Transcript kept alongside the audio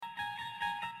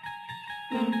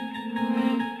There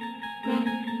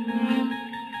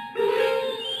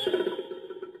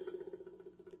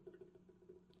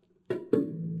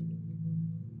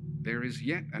is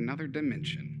yet another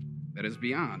dimension that is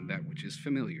beyond that which is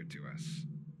familiar to us,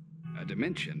 a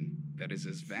dimension that is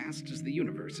as vast as the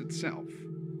universe itself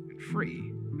and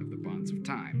free of the bonds of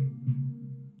time.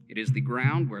 It is the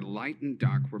ground where light and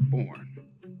dark were born,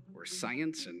 where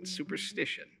science and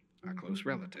superstition are close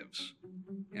relatives,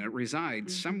 and it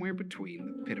resides somewhere between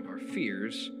the pit of our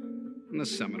fears and the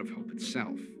summit of hope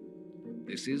itself.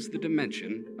 This is the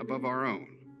dimension above our own,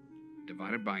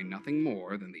 divided by nothing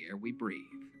more than the air we breathe.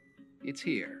 It's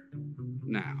here,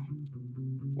 now.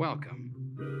 Welcome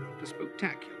to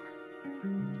Spooktacular.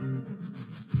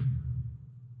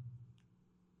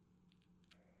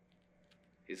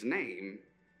 His name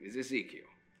is Ezekiel.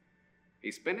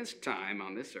 He spent his time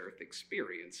on this earth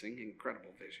experiencing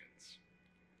incredible visions.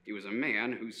 He was a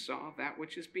man who saw that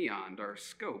which is beyond our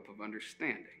scope of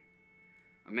understanding,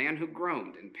 a man who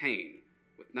groaned in pain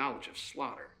with knowledge of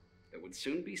slaughter that would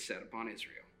soon be set upon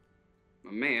Israel,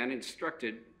 a man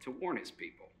instructed to warn his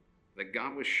people that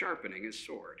God was sharpening his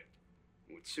sword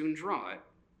and would soon draw it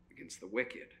against the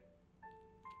wicked.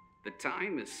 The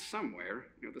time is somewhere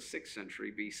near the 6th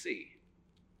century BC.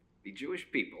 The Jewish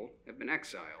people have been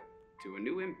exiled to a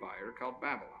new empire called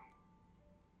Babylon.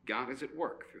 God is at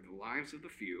work through the lives of the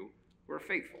few who are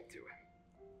faithful to him.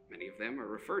 Many of them are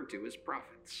referred to as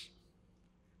prophets.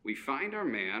 We find our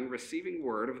man receiving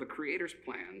word of the Creator's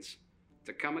plans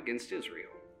to come against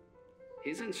Israel.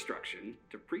 His instruction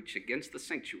to preach against the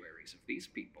sanctuaries of these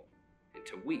people and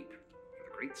to weep for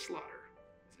the great slaughter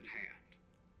is at hand.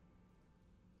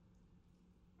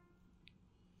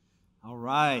 All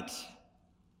right.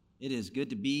 It is good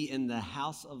to be in the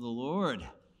house of the Lord.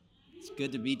 It's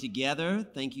good to be together.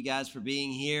 Thank you guys for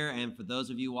being here. And for those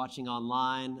of you watching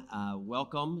online,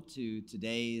 welcome to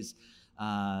today's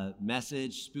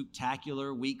message,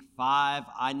 Spooktacular Week 5.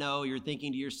 I know you're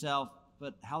thinking to yourself,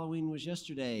 but Halloween was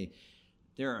yesterday.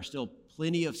 There are still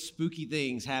plenty of spooky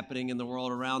things happening in the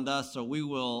world around us. So we're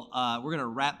going to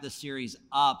wrap this series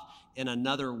up in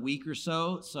another week or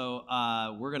so. So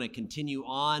we're going to continue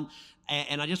on.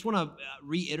 And I just want to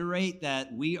reiterate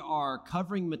that we are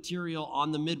covering material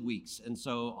on the midweeks. And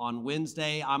so on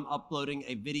Wednesday, I'm uploading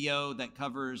a video that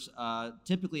covers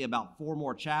typically about 4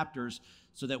 more chapters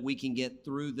so that we can get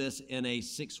through this in a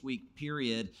 6-week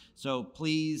period. So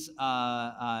please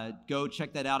go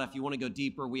check that out if you want to go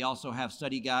deeper. We also have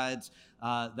study guides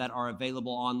that are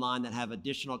available online that have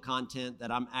additional content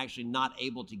that I'm actually not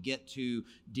able to get to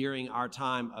during our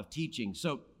time of teaching.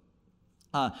 So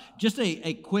just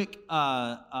a quick,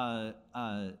 lead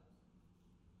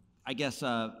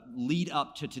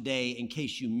up to today in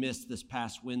case you missed this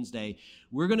past Wednesday.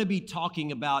 We're going to be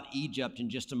talking about Egypt in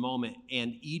just a moment,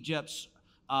 and Egypt's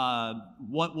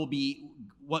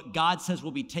what God says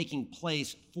will be taking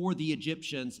place for the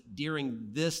Egyptians during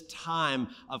this time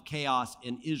of chaos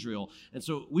in Israel. And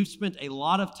so we've spent a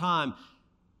lot of time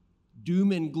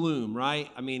doom and gloom, right?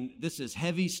 I mean, this is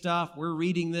heavy stuff. We're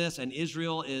reading this, and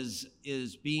Israel is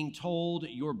being told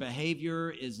your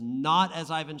behavior is not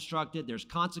as I've instructed. There's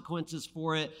consequences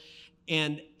for it.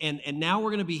 And now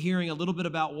we're going to be hearing a little bit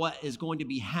about what is going to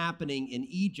be happening in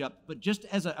Egypt. But just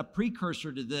as a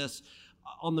precursor to this,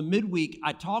 on the midweek,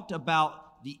 I talked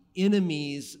about the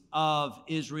enemies of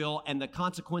Israel and the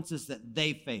consequences that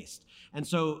they faced. And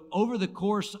so over the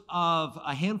course of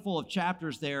a handful of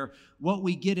chapters there, what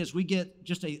we get is we get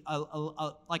just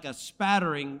like a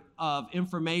spattering of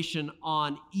information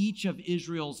on each of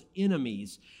Israel's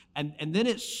enemies. And then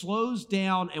it slows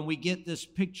down and we get this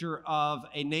picture of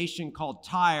a nation called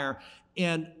Tyre.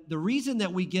 And the reason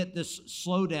that we get this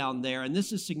slowdown there, and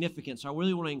this is significant, so I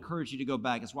really want to encourage you to go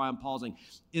back, that's why I'm pausing,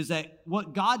 is that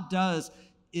what God does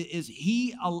is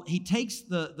he takes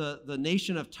the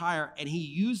nation of Tyre and he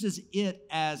uses it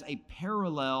as a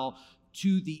parallel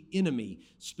to the enemy,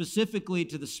 specifically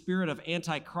to the spirit of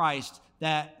Antichrist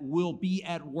that will be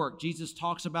at work. Jesus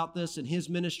talks about this in his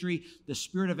ministry, the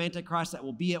spirit of Antichrist that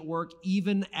will be at work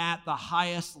even at the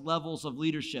highest levels of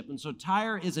leadership. And so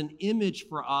Tyre is an image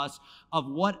for us of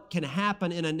what can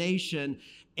happen in a nation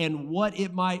and what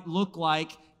it might look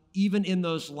like even in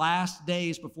those last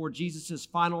days before Jesus'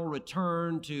 final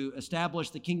return to establish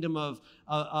the kingdom of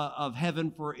heaven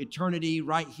for eternity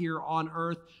right here on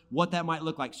earth, what that might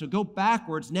look like. So go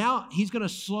backwards. Now he's going to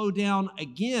slow down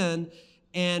again,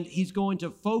 and he's going to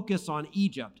focus on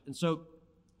Egypt. And so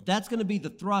That's going to be the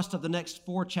thrust of the next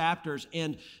 4 chapters.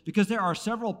 And because there are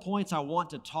several points I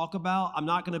want to talk about, I'm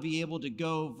not going to be able to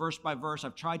go verse by verse.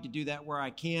 I've tried to do that where I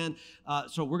can.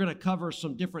 So we're going to cover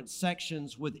some different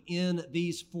sections within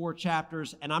these 4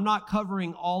 chapters. And I'm not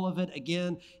covering all of it.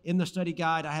 Again, in the study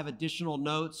guide, I have additional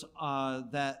notes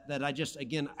that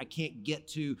I can't get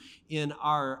to in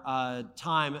our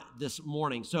time this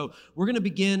morning. So we're going to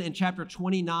begin in chapter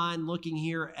 29, looking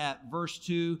here at verse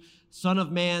 2. Son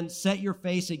of man, set your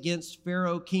face against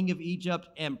Pharaoh, king of Egypt,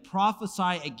 and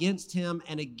prophesy against him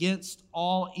and against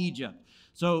all Egypt.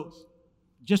 So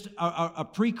just a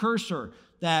precursor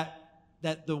that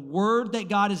the word that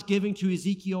God is giving to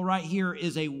Ezekiel right here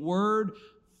is a word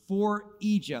for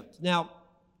Egypt. Now,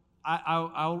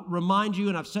 I'll remind you,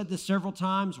 and I've said this several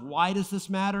times, why does this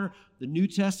matter? The New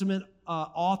Testament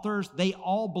authors, they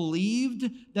all believed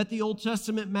that the Old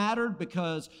Testament mattered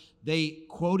because they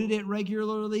quoted it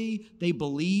regularly. They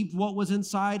believed what was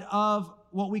inside of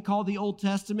what we call the Old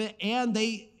Testament, and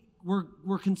they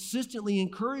were consistently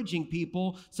encouraging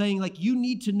people, saying, like, you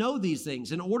need to know these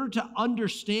things. In order to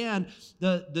understand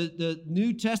the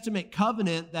New Testament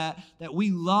covenant that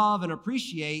we love and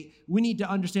appreciate, we need to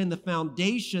understand the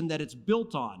foundation that it's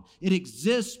built on. It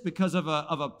exists because of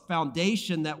a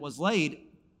foundation that was laid.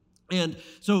 And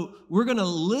so we're going to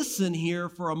listen here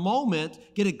for a moment,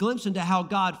 get a glimpse into how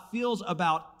God feels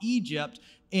about Egypt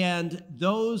and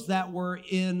those that were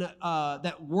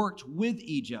that worked with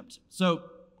Egypt. So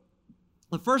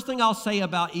the first thing I'll say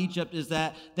about Egypt is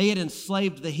that they had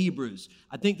enslaved the Hebrews.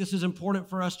 I think this is important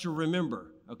for us to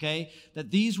remember, okay? That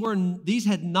these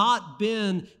had not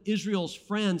been Israel's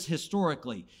friends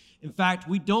historically. In fact,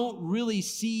 we don't really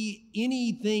see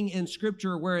anything in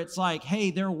Scripture where it's like, hey,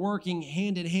 they're working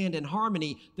hand in hand in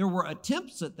harmony. There were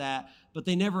attempts at that, but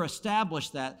they never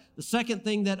established that. The second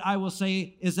thing that I will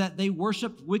say is that they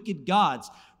worshiped wicked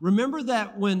gods. Remember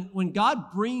that when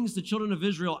God brings the children of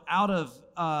Israel out of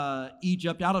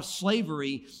Egypt, out of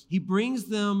slavery, he brings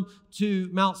them to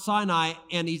Mount Sinai,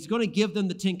 and he's going to give them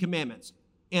the 10 Commandments.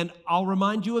 And I'll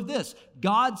remind you of this.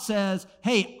 God says,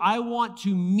 hey, I want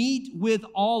to meet with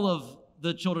all of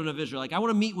the children of Israel. Like, I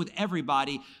want to meet with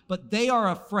everybody, but they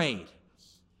are afraid.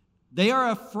 They are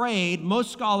afraid,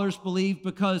 most scholars believe,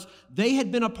 because they had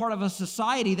been a part of a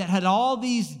society that had all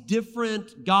these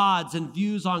different gods and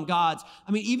views on gods.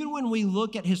 I mean, even when we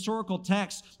look at historical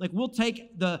texts, like we'll take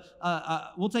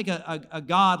a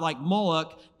god like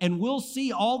Moloch, and we'll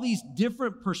see all these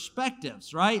different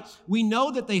perspectives, right? We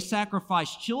know that they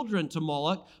sacrificed children to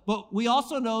Moloch, but we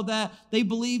also know that they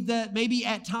believed that maybe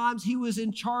at times he was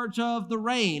in charge of the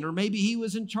rain, or maybe he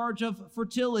was in charge of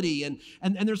fertility, and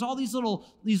there's all these little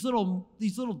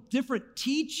different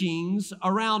teachings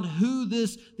around who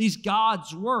these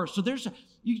gods were. So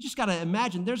you just got to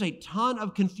imagine there's a ton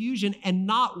of confusion, and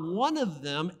not one of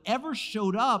them ever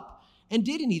showed up and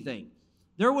did anything.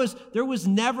 There was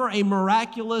never a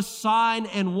miraculous sign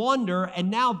and wonder,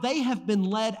 and now they have been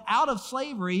led out of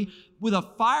slavery with a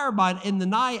fire in the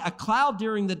night, a cloud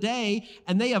during the day,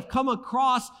 and they have come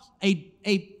across a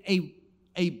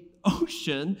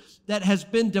ocean that has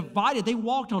been divided. They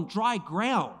walked on dry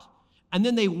ground, and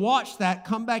then they watched that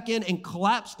come back in and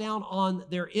collapse down on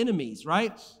their enemies,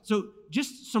 right? So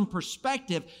just some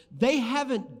perspective, they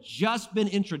haven't just been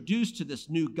introduced to this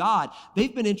new God.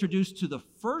 They've been introduced to the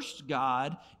first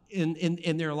God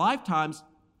in their lifetimes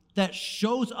that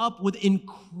shows up with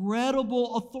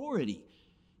incredible authority.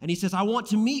 And he says, I want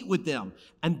to meet with them.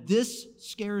 And this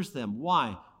scares them.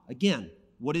 Why? Again,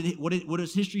 what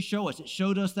does history show us? It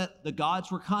showed us that the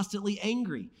gods were constantly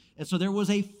angry. And so there was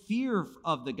a fear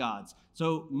of the gods.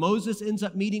 So Moses ends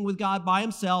up meeting with God by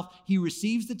himself. He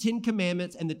receives the 10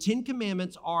 Commandments, and the 10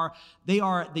 Commandments are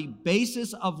the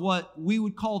basis of what we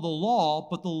would call the law,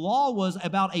 but the law was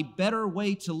about a better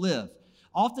way to live.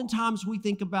 Oftentimes we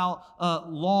think about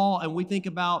law and we think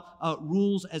about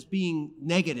rules as being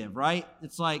negative, right?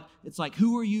 It's like,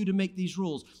 who are you to make these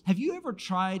rules? Have you ever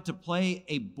tried to play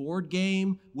a board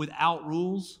game without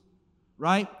rules?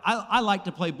 Right? I like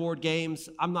to play board games.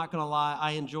 I'm not going to lie.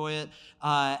 I enjoy it.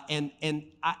 And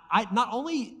I not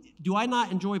only do I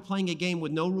not enjoy playing a game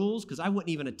with no rules, because I wouldn't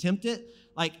even attempt it.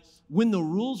 Like, when the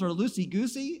rules are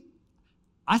loosey-goosey,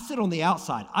 I sit on the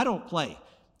outside. I don't play.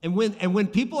 And when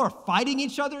people are fighting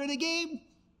each other in a game,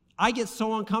 I get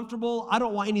so uncomfortable. I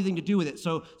don't want anything to do with it.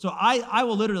 So I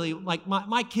will literally, like,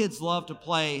 my kids love to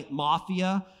play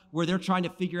Mafia, where they're trying to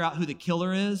figure out who the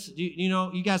killer is.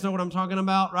 You guys know what I'm talking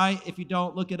about, right? If you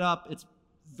don't, look it up. It's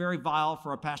very vile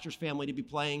for a pastor's family to be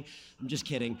playing. I'm just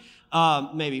kidding,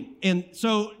 maybe. And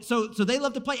so they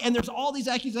love to play, and there's all these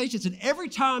accusations, and every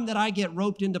time that I get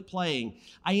roped into playing,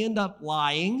 I end up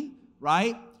lying,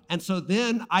 right? And so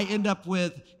then I end up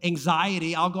with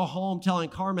anxiety. I'll go home telling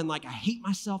Carmen, like, I hate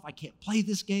myself. I can't play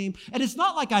this game. And it's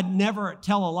not like I'd never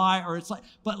tell a lie, or it's like,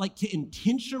 but like to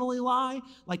intentionally lie,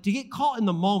 like to get caught in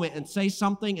the moment and say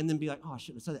something and then be like, oh, I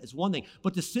shouldn't have said that. It's one thing.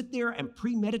 But to sit there and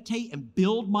premeditate and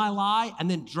build my lie and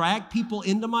then drag people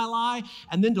into my lie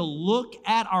and then to look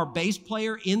at our bass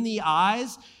player in the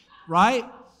eyes, right?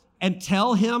 And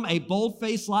tell him a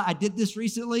bold-faced lie. I did this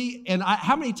recently, and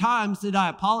how many times did I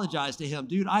apologize to him?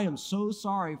 Dude, I am so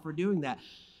sorry for doing that,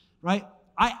 right?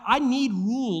 I need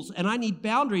rules, and I need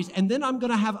boundaries, and then I'm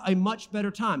going to have a much better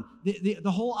time.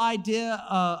 The whole idea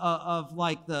of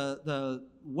like the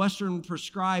Western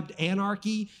prescribed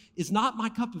anarchy is not my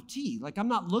cup of tea. Like, I'm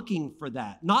not looking for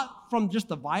that. Not from just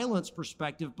the violence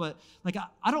perspective, but like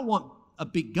I don't want a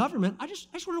big government. I just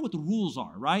want to know what the rules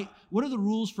are, right? What are the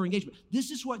rules for engagement? This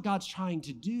is what God's trying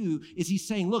to do, is he's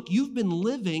saying, look, you've been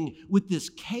living with this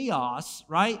chaos,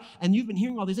 right? And you've been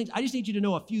hearing all these things. I just need you to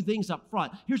know a few things up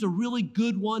front. Here's a really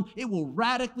good one. It will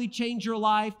radically change your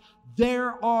life.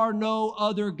 There are no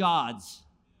other gods.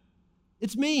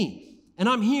 It's me. And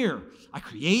I'm here. I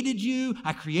created you.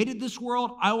 I created this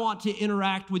world. I want to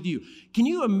interact with you. Can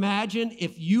you imagine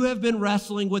if you have been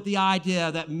wrestling with the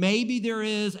idea that maybe there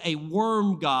is a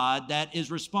worm god that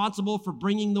is responsible for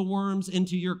bringing the worms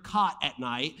into your cot at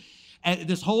night and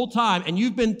this whole time, and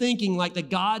you've been thinking like the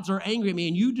gods are angry at me,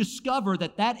 and you discover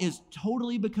that that is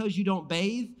totally because you don't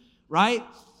bathe, right?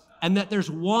 And that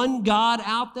there's one God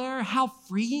out there, how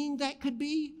freeing that could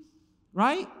be,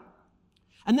 right?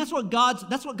 And that's what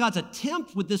God's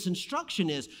attempt with this instruction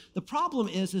is. The problem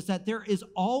is that there is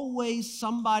always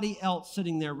somebody else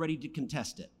sitting there ready to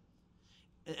contest it.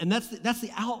 And that's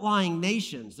the outlying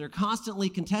nations. They're constantly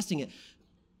contesting it.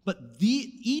 But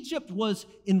Egypt was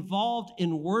involved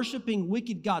in worshiping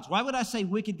wicked gods. Why would I say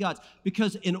wicked gods?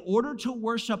 Because in order to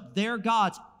worship their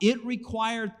gods, it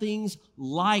required things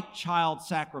like child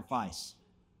sacrifice,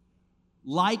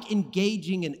 like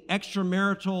engaging in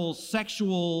extramarital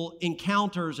sexual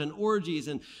encounters and orgies.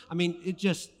 And I mean, it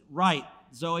just, right.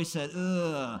 Zoe said,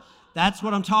 ugh, that's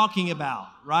what I'm talking about,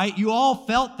 right? You all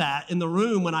felt that in the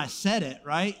room when I said it,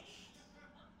 right?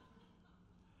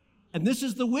 And this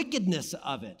is the wickedness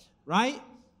of it, right?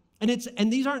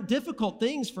 And these aren't difficult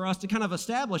things for us to kind of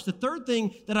establish. The third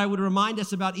thing that I would remind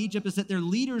us about Egypt is that their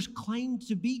leaders claimed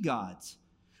to be gods.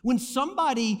 Even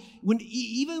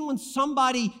when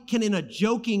somebody can in a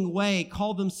joking way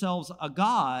call themselves a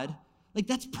god, like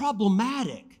that's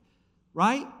problematic,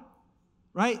 right?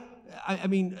 Right? I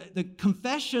mean, the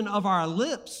confession of our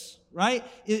lips, right,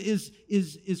 is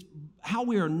how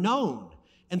we are known.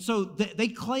 And so they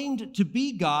claimed to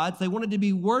be gods. They wanted to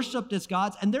be worshiped as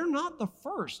gods, and they're not the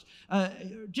first.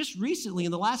 Just recently,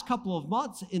 in the last couple of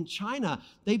months in China,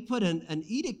 they put an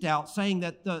edict out saying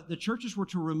that the churches were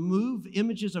to remove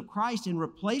images of Christ and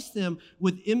replace them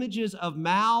with images of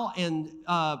Mao and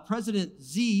President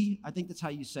Xi, I think that's how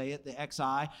you say it, the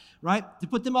XI, right? To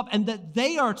put them up, and that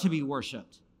they are to be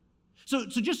worshiped. So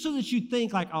just so that you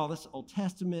think like, oh, this Old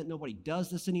Testament, nobody does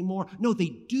this anymore. No, they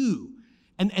do.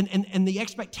 And the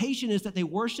expectation is that they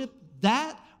worship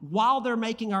that while they're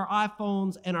making our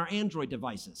iPhones and our Android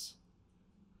devices.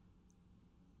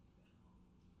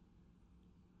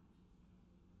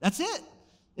 That's it.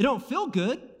 It don't feel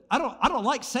good. I don't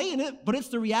like saying it, but it's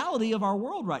the reality of our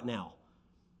world right now.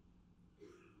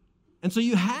 And so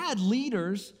you had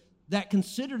leaders that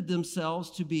considered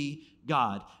themselves to be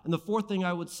God. And the fourth thing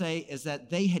I would say is that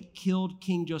they had killed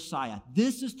King Josiah.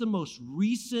 This is the most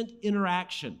recent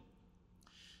interaction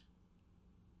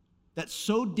that's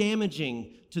so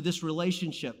damaging to this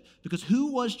relationship. Because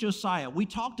who was Josiah? We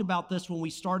talked about this when we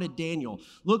started Daniel.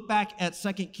 Look back at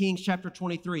 2 Kings chapter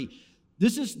 23.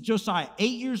 This is Josiah,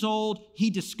 8 years old. He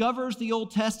discovers the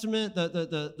Old Testament,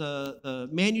 the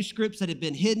manuscripts that had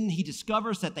been hidden. He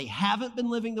discovers that they haven't been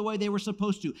living the way they were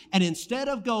supposed to. And instead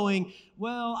of going,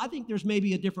 well, I think there's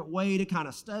maybe a different way to kind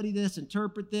of study this,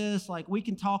 interpret this, like we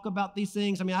can talk about these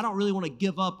things. I mean, I don't really want to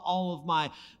give up all of my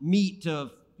meat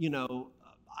to,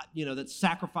 that's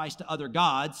sacrificed to other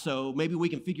gods, so maybe we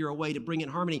can figure a way to bring in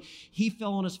harmony. He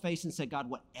fell on his face and said, God,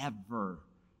 whatever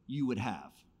you would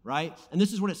have, right? And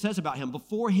this is what it says about him.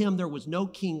 Before him, there was no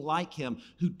king like him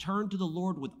who turned to the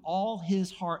Lord with all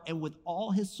his heart and with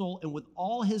all his soul and with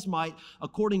all his might,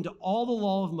 according to all the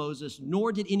law of Moses,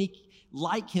 nor did any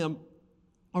like him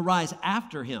arise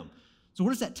after him. So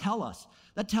what does that tell us?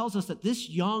 That tells us that this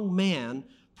young man,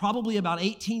 probably about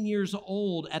 18 years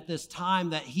old at this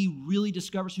time that he really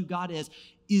discovers who God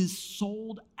is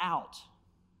sold out.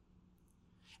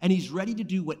 And he's ready to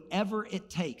do whatever it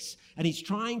takes. And he's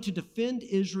trying to defend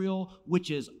Israel,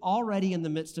 which is already in the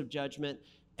midst of judgment.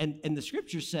 And the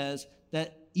scripture says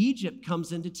that Egypt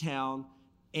comes into town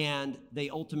and they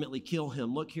ultimately kill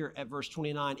him. Look here at verse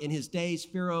 29. In his days,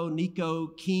 Pharaoh Necho,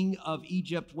 king of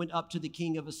Egypt, went up to the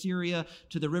king of Assyria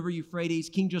to the river Euphrates.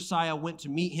 King Josiah went to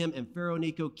meet him, and Pharaoh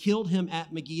Necho killed him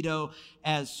at Megiddo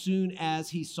as soon as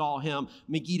he saw him.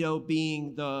 Megiddo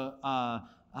being the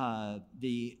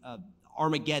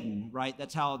Armageddon, right?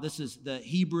 That's how this is the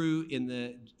Hebrew. In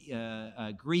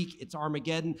the Greek, it's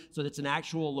Armageddon. So it's an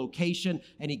actual location.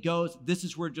 And he goes, this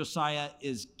is where Josiah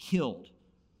is killed.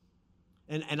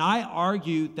 And I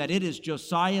argue that it is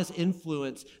Josiah's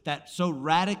influence that so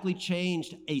radically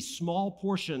changed a small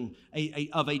portion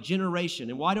of a generation.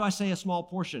 And why do I say a small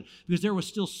portion? Because there was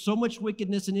still so much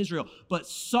wickedness in Israel, but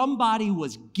somebody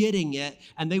was getting it,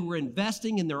 and they were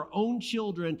investing in their own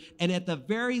children. And at the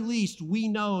very least, we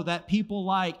know that people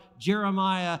like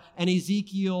Jeremiah and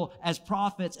Ezekiel as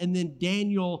prophets, and then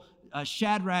Daniel,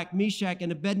 Shadrach, Meshach,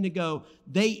 and Abednego,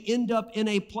 they end up in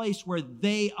a place where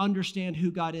they understand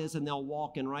who God is and they'll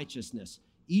walk in righteousness.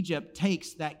 Egypt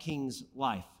takes that king's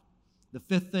life. The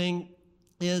fifth thing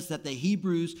is that the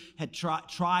Hebrews had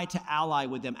tried to ally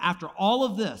with them. After all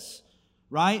of this,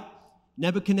 right,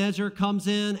 Nebuchadnezzar comes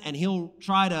in and he'll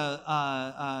try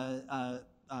to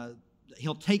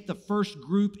he'll take the first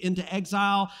group into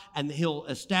exile, and he'll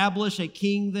establish a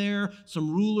king there,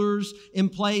 some rulers in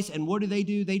place. And what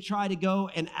do? They try to go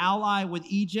and ally with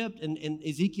Egypt. And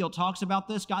Ezekiel talks about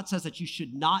this. God says that you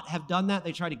should not have done that.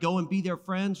 They try to go and be their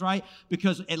friends, right?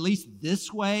 Because at least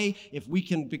this way, if we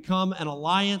can become an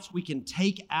alliance, we can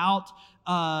take out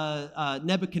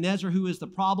Nebuchadnezzar, who is the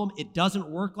problem. It doesn't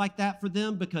work like that for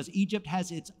them because Egypt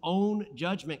has its own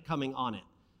judgment coming on it.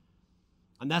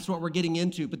 And that's what we're getting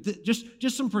into. But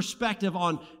just some perspective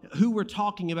on who we're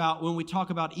talking about when we talk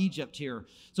about Egypt here.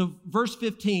 So verse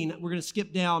 15, we're going to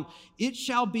skip down. It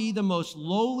shall be the most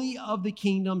lowly of the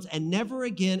kingdoms and never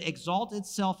again exalt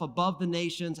itself above the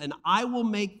nations. And I will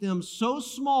make them so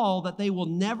small that they will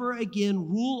never again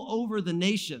rule over the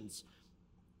nations.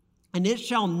 And it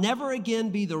shall never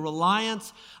again be the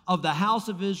reliance of the house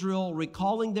of Israel,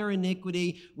 recalling their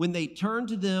iniquity when they turn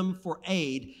to them for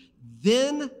aid.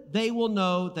 Then they will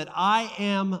know that I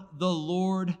am the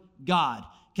Lord God.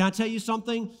 Can I tell you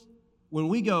something? When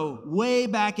we go way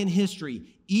back in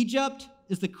history, Egypt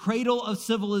is the cradle of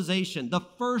civilization, the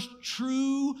first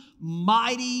true,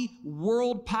 mighty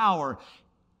world power.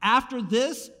 After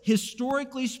this,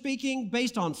 historically speaking,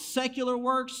 based on secular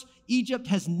works, Egypt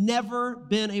has never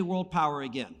been a world power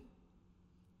again.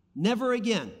 Never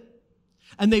again.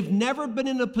 And they've never been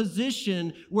in a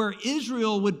position where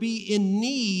Israel would be in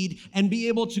need and be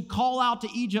able to call out to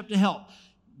Egypt to help.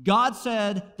 God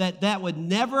said that would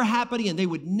never happen again. They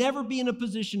would never be in a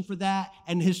position for that.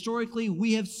 And historically,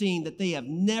 we have seen that they have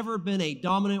never been a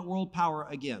dominant world power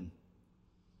again.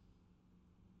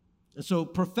 And so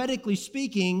prophetically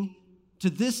speaking, to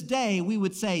this day, we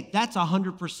would say that's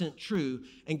 100% true.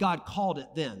 And God called it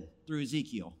then through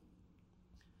Ezekiel.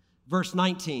 Verse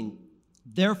 19.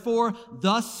 Therefore,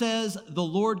 thus says the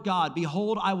Lord God,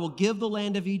 behold, I will give the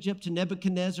land of Egypt to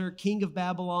Nebuchadnezzar, king of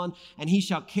Babylon, and he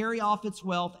shall carry off its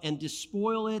wealth and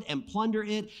despoil it and plunder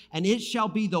it, and it shall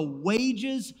be the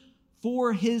wages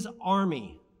for his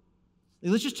army.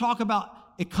 Let's just talk about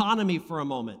economy for a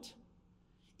moment.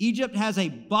 Egypt has a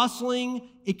bustling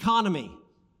economy.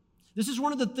 This is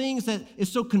one of the things that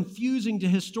is so confusing to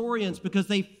historians because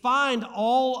they find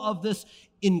all of this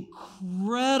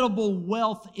incredible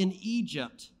wealth in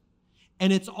Egypt.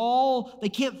 And it's all, they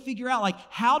can't figure out, like,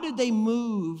 how did they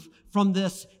move from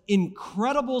this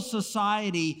incredible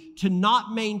society to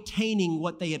not maintaining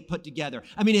what they had put together?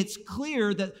 I mean, it's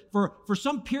clear that for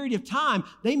some period of time,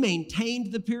 they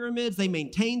maintained the pyramids, they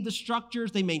maintained the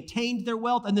structures, they maintained their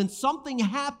wealth, and then something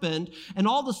happened, and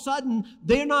all of a sudden,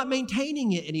 they're not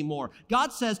maintaining it anymore.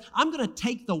 God says, I'm going to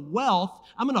take the wealth,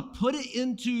 I'm going to put it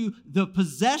into the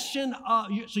possession of,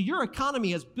 so your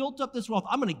economy has built up this wealth,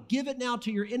 I'm going to give it now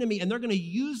to your enemy, and they're going to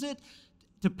use it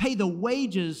to pay the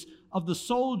wages of the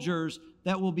soldiers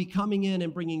that will be coming in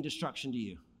and bringing destruction to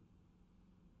you.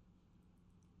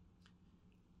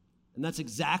 And that's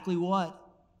exactly what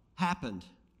happened.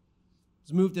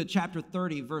 Let's move to chapter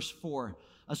 30, verse 4.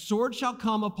 A sword shall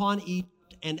come upon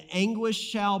Egypt, and anguish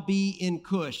shall be in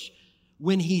Cush.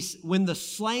 When the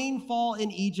slain fall in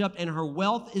Egypt, and her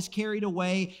wealth is carried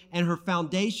away, and her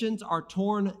foundations are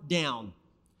torn down.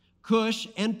 Cush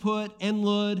and Put and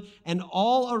Lud and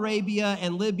all Arabia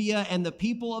and Libya and the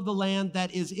people of the land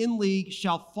that is in league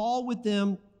shall fall with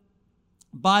them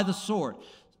by the sword.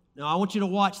 Now I want you to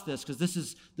watch this because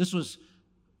this was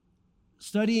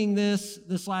studying this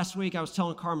last week. I was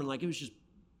telling Carmen, like, it was just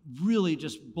really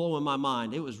just blowing my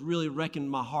mind. It was really wrecking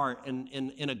my heart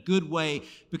in a good way,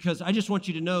 because I just want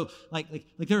you to know, like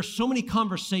there are so many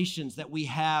conversations that we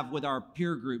have with our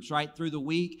peer groups, right, through the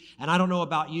week. And I don't know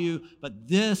about you, but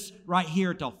this right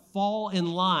here, to fall in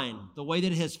line, the way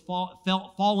that it has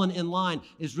fallen in line,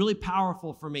 is really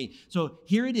powerful for me. So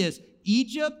here it is,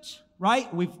 Egypt,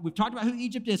 right? We've talked about who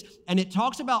Egypt is, and it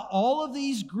talks about all of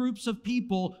these groups of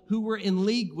people who were in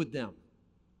league with them,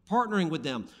 partnering with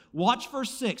them. Watch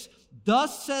verse 6.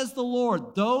 Thus says the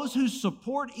Lord, those who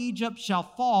support Egypt shall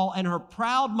fall, and her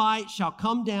proud might shall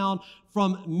come down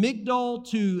from Migdol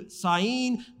to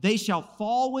Syene. They shall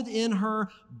fall within her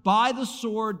by the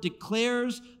sword,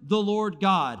 declares the Lord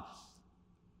God.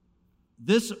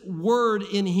 This word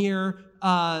in here,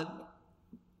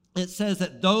 it says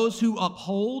that those who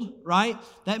uphold, right?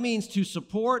 That means to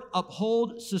support,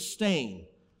 uphold, sustain.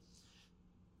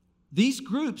 These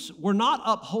groups were not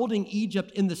upholding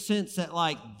Egypt in the sense that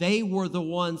like they were the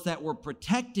ones that were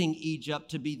protecting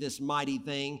Egypt to be this mighty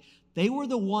thing. They were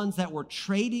the ones that were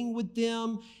trading with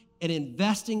them and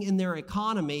investing in their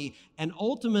economy, and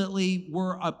ultimately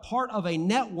were a part of a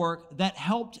network that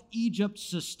helped Egypt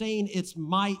sustain its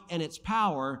might and its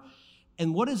power.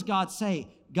 And what does God say?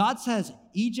 God says,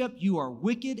 Egypt, you are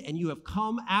wicked and you have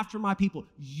come after my people.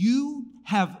 You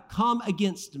have come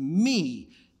against me.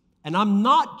 And I'm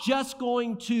not just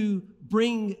going to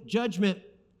bring judgment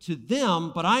to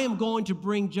them, but I am going to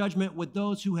bring judgment with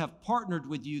those who have partnered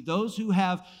with you, those who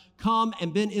have come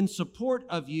and been in support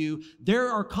of you.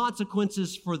 There are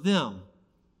consequences for them.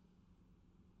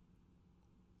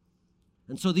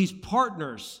 And so these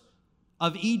partners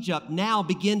of Egypt now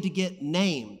begin to get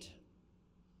named.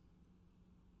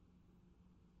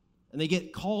 And they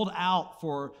get called out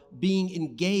for being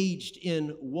engaged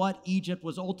in what Egypt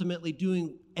was ultimately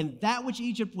doing. And that which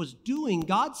Egypt was doing,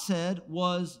 God said,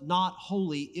 was not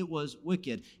holy. It was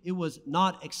wicked. It was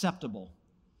not acceptable.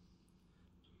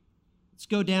 Let's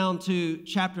go down to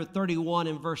chapter 31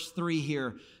 and verse 3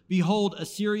 here. Behold,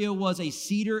 Assyria was a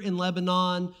cedar in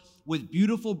Lebanon with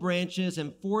beautiful branches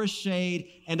and forest shade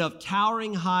and of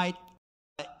towering height,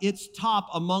 its top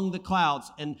among the clouds.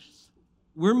 And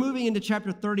we're moving into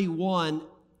chapter 31,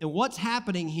 and what's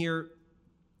happening here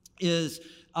is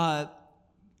God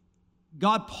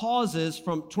pauses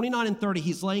from 29 and 30.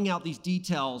 He's laying out these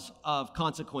details of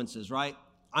consequences, right?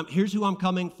 Here's who I'm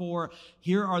coming for.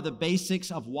 Here are the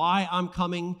basics of why I'm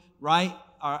coming, right?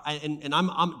 And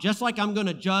I'm just like I'm going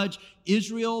to judge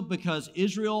Israel because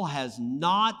Israel has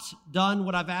not done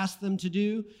what I've asked them to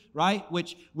do, right?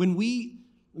 Which let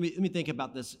me think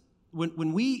about this.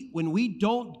 When we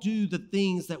don't do the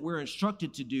things that we're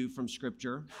instructed to do from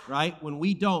Scripture, right? When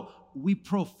we don't, we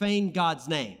profane God's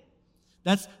name.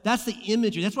 That's the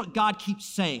imagery. That's what God keeps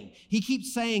saying. He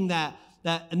keeps saying that,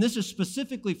 and this is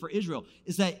specifically for Israel,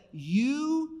 is that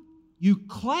you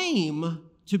claim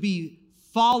to be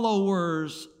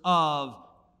followers of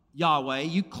Yahweh.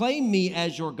 You claim me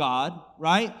as your God,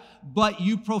 right? But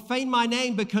you profane my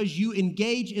name because you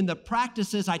engage in the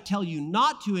practices I tell you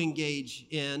not to engage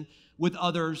in with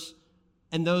others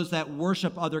and those that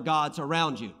worship other gods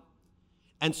around you.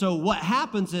 And so what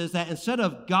happens is that instead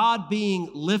of God being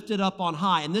lifted up on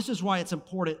high, and this is why it's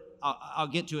important, I'll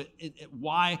get to it,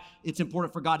 why it's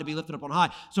important for God to be lifted up on high.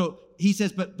 So he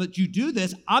says, but you do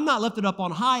this, I'm not lifted up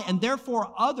on high, and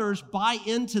therefore others buy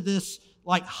into this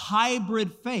like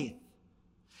hybrid faith.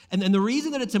 And the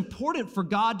reason that it's important for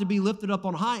God to be lifted up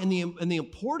on high and the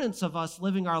importance of us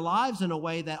living our lives in a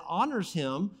way that honors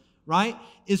him, right,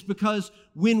 is because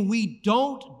when we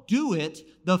don't do it,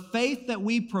 the faith that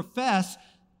we profess,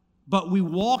 but we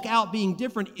walk out being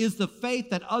different, is the faith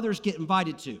that others get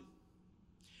invited to.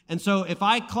 And so if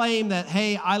I claim that,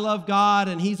 hey, I love God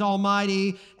and he's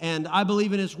almighty and I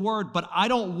believe in his word, but I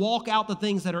don't walk out the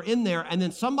things that are in there, and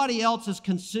then somebody else is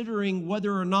considering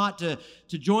whether or not to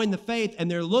join the faith, and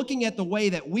they're looking at the way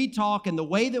that we talk and the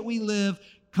way that we live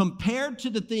compared to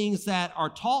the things that are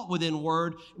taught within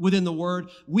the word,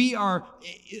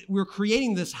 we're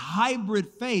creating this hybrid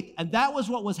faith. And that was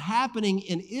what was happening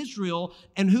in Israel.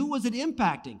 And who was it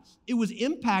impacting? It was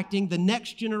impacting the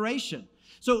next generation.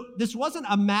 So this wasn't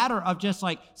a matter of just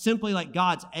like simply like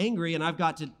God's angry and I've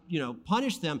got to,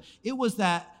 punish them. It was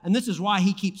that, and this is why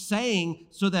he keeps saying,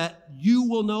 so that you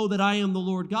will know that I am the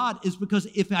Lord God, is because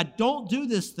if I don't do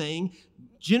this thing,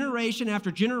 generation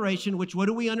after generation, which what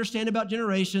do we understand about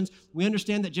generations? We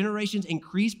understand that generations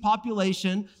increase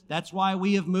population. That's why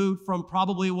we have moved from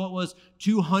probably what was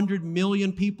 200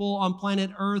 million people on planet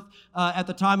Earth at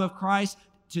the time of Christ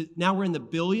to now we're in the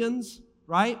billions,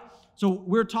 right? So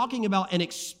we're talking about an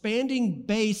expanding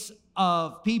base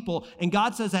of people. And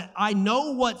God says that I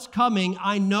know what's coming.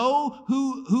 I know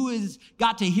who is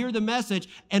got to hear the message.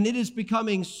 And it is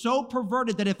becoming so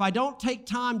perverted that if I don't take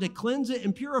time to cleanse it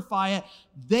and purify it,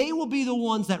 they will be the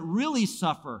ones that really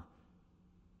suffer.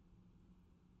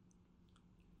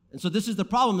 And so this is the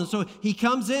problem. And so he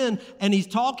comes in and he's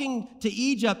talking to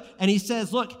Egypt and he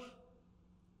says, look,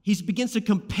 he begins to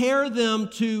compare them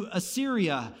to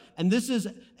Assyria. And this is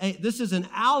an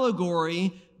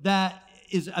allegory that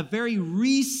is a very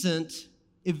recent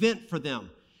event for them.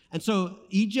 And so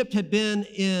Egypt had been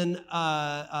in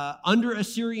under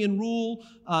Assyrian rule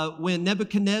when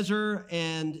Nebuchadnezzar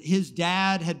and his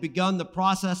dad had begun the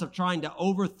process of trying to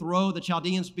overthrow. The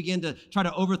Chaldeans began to try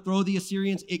to overthrow the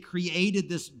Assyrians. It created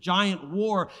this giant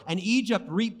war, and Egypt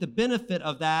reaped the benefit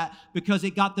of that because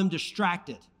it got them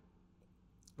distracted.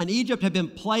 And Egypt had been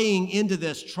playing into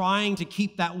this, trying to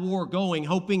keep that war going,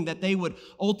 hoping that they would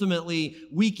ultimately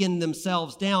weaken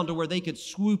themselves down to where they could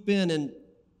swoop in and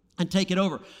take it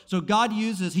over. So God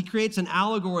he creates an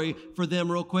allegory for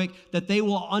them real quick that they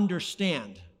will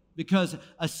understand, because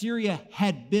Assyria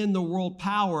had been the world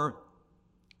power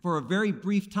for a very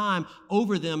brief time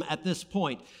over them at this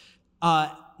point.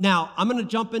 Now, I'm going to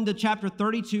jump into chapter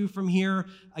 32 from here.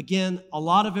 Again, a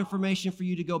lot of information for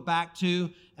you to go back to,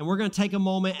 and we're going to take a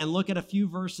moment and look at a few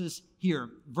verses here.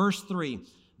 Verse 3,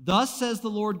 thus says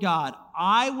the Lord God,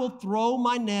 I will throw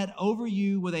my net over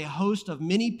you with a host of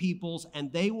many peoples,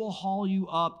 and they will haul you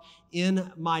up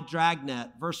in my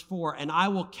dragnet. Verse 4, and I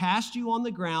will cast you on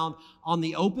the ground, on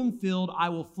the open field I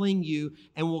will fling you,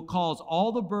 and will cause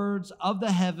all the birds of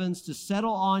the heavens to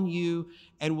settle on you,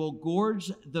 and will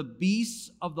gorge the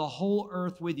beasts of the whole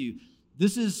earth with you.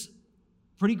 This is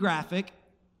pretty graphic,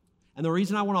 and the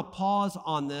reason I want to pause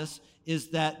on this is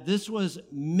that this was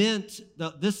meant,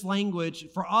 this language,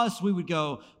 for us, we would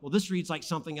go, well, this reads like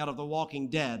something out of The Walking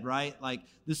Dead, right? Like,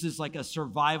 this is like a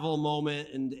survival moment,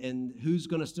 and who's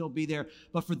going to still be there?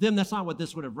 But for them, that's not what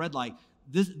this would have read like.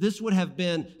 This would have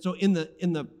been, so in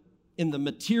the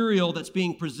material that's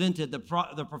being presented, the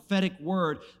prophetic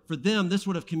word, for them, this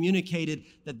would have communicated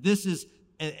that this is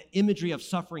an imagery of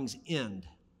suffering's end.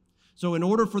 So in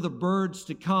order for the birds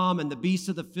to come and the beasts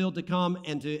of the field to come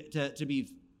and to be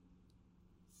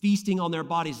feasting on their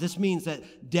bodies, this means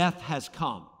that death has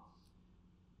come.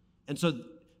 And so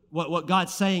what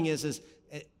God's saying is,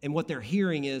 and what they're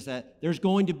hearing is that there's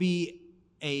going to be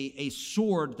a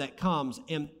sword that comes.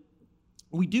 And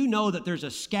we do know that there's a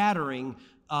scattering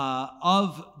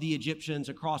of the Egyptians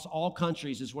across all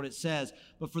countries, is what it says.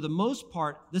 But for the most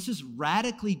part, this is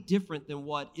radically different than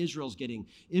what Israel's getting.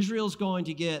 Israel's going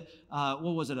to get,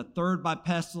 a third by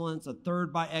pestilence, a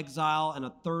third by exile, and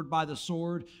a third by the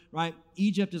sword, right?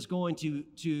 Egypt is going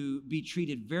to be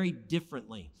treated very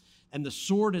differently. And the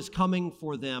sword is coming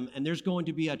for them, and there's going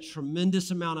to be a tremendous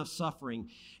amount of suffering.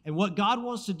 And what God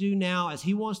wants to do now is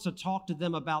he wants to talk to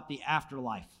them about the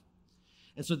afterlife.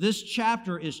 And so this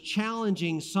chapter is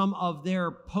challenging some of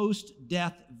their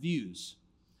post-death views.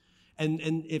 And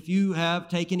if you have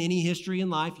taken any history in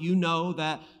life, you know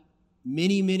that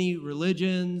many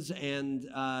religions and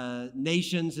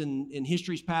nations in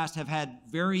history's past have had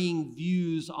varying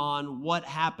views on what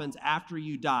happens after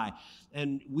you die.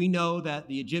 And we know that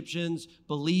the Egyptians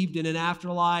believed in an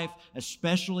afterlife,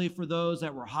 especially for those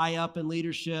that were high up in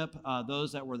leadership,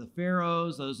 those that were the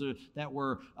pharaohs, those that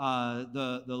were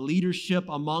the leadership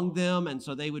among them. And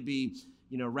so they would be,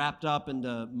 wrapped up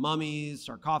into mummies,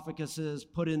 sarcophaguses,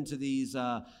 put into these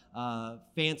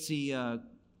fancy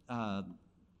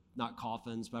not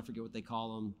coffins, but I forget what they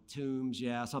call them, tombs,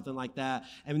 something like that.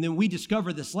 And then we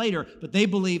discovered this later, but they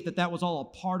believed that was all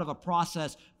a part of a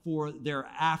process for their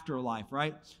afterlife,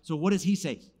 right? So what does he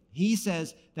say? He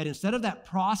says that instead of that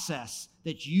process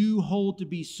that you hold to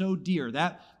be so dear,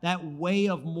 that way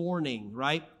of mourning,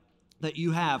 right, that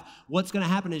you have, what's going to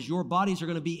happen is your bodies are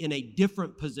going to be in a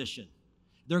different position.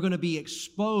 They're going to be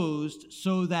exposed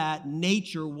so that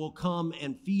nature will come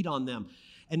and feed on them.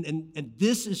 And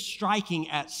this is striking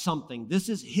at something. This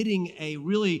is hitting a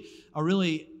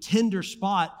really tender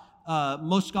spot,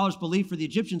 most scholars believe, for the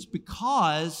Egyptians,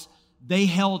 because they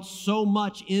held so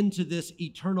much into this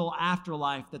eternal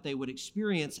afterlife that they would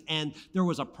experience. And there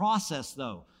was a process,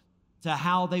 though, to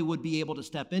how they would be able to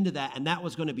step into that, and that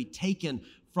was going to be taken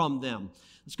from them.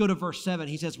 Let's go to verse 7.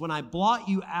 He says, when I blot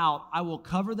you out, I will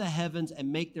cover the heavens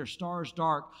and make their stars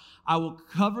dark. I will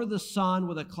cover the sun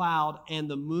with a cloud, and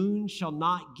the moon shall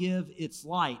not give its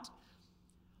light.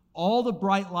 All the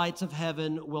bright lights of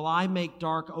heaven will I make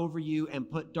dark over you and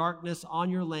put darkness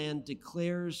on your land,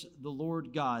 declares the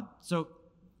Lord God. So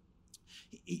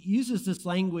he uses this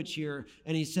language here,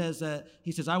 and he says,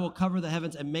 I will cover the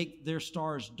heavens and make their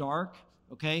stars dark.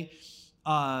 okay?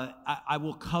 I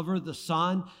will cover the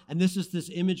sun. And this is this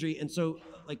imagery. And so,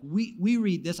 like, we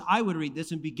read this, I would read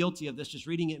this and be guilty of this, just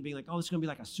reading it and being like, oh, it's going to be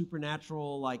like a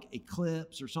supernatural, like,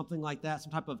 eclipse or something like that,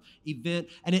 some type of event.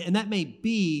 And that may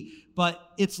be, but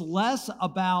it's less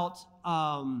about,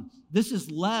 this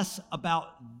is less about,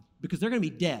 because they're going to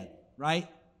be dead, right?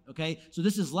 Okay, so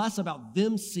this is less about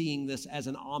them seeing this as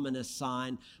an ominous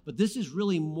sign, but this is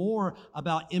really more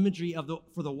about imagery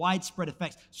for the widespread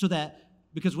effects, so that,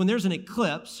 because when there's an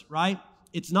eclipse, right,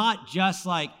 it's not just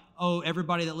like, oh,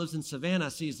 everybody that lives in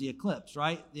Savannah sees the eclipse,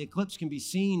 right? The eclipse can be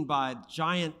seen by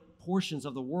giant portions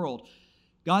of the world.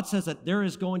 God says that there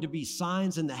is going to be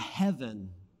signs in the heavens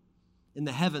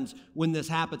when this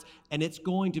happens, and it's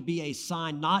going to be a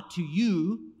sign not to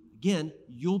you. Again,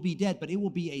 you'll be dead, but it will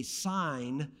be a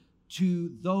sign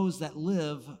to those that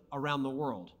live around the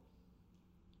world.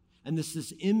 And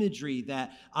this imagery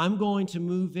that I'm going to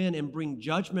move in and bring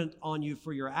judgment on you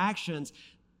for your actions,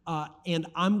 and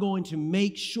I'm going to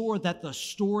make sure that the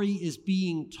story is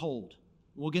being told.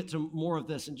 We'll get to more of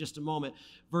this in just a moment.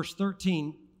 Verse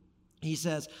 13, he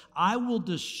says, I will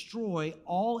destroy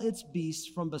all its beasts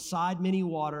from beside many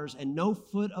waters, and no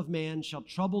foot of man shall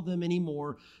trouble them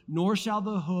anymore, nor shall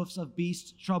the hoofs of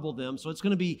beasts trouble them. So it's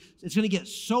going to get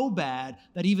so bad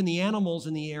that even the animals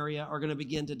in the area are going to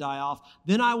begin to die off.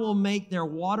 Then I will make their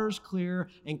waters clear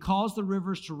and cause the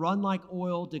rivers to run like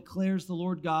oil, declares the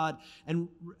Lord God. And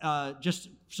just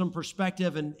some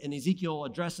perspective, and Ezekiel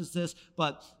addresses this,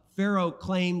 but Pharaoh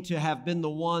claimed to have been the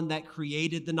one that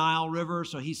created the Nile River.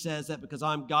 So he says that because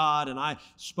I'm God and I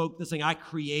spoke this thing, I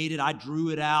created, I drew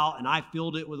it out, and I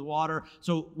filled it with water.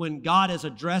 So when God is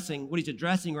addressing, what he's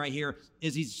addressing right here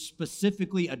is he's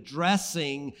specifically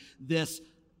addressing this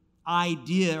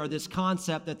idea or this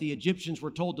concept that the Egyptians were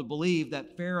told to believe,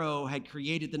 that Pharaoh had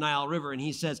created the Nile River. And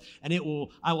he says, and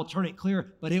I will turn it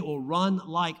clear, but it will run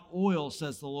like oil,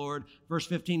 says the Lord. Verse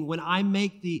 15, when I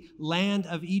make the land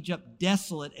of Egypt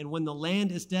desolate, and when the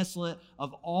land is desolate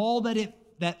of all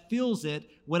that fills it,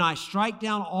 when I strike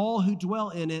down all who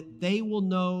dwell in it, they will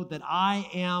know that I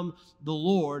am the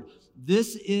Lord.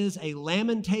 This is a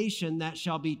lamentation that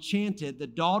shall be chanted. The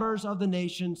daughters of the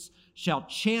nations shall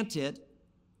chant it.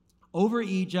 Over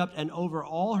Egypt and over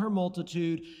all her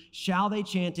multitude shall they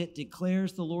chant it,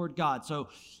 declares the Lord God. So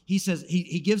he says,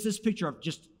 he gives this picture of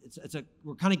just,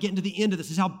 we're kind of getting to the end of this.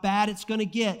 This is how bad it's going to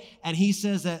get. And he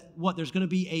says that there's going to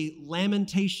be a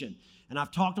lamentation. And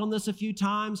I've talked on this a few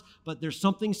times, but there's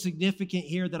something significant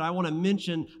here that I want to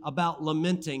mention about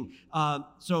lamenting.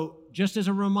 So just as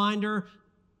a reminder,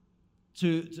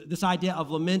 to this idea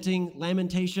of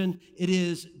lamentation, it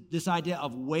is this idea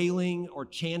of wailing or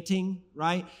chanting,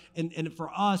 right? And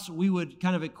for us, we would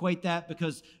kind of equate that,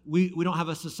 because we don't have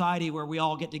a society where we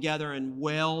all get together and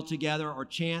wail together or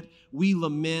chant. We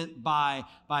lament by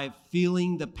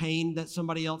feeling the pain that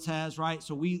somebody else has, right?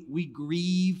 So we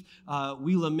grieve,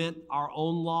 we lament our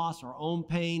own loss, our own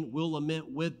pain. We'll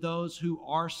lament with those who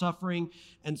are suffering.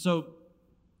 And so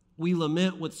we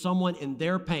lament with someone in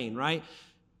their pain, right?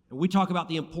 And we talk about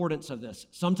the importance of this.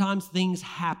 Sometimes things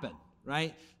happen,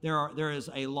 right? There is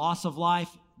a loss of life.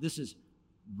 This is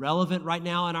relevant right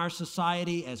now in our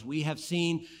society, as we have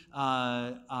seen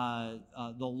the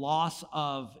loss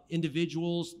of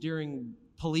individuals during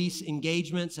police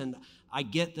engagements. And I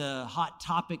get the hot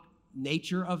topic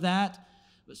nature of that.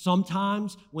 But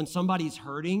sometimes when somebody's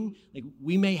hurting, like,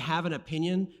 we may have an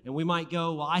opinion and we might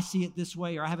go, well, I see it this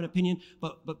way, or I have an opinion,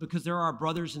 but because there are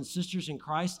brothers and sisters in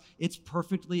Christ, it's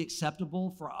perfectly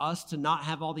acceptable for us to not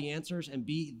have all the answers and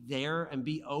be there and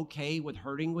be okay with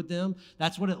hurting with them.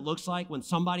 That's what it looks like when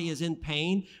somebody is in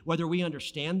pain. Whether we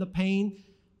understand the pain,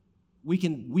 we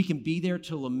can be there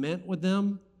to lament with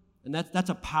them. And that's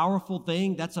a powerful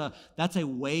thing. That's a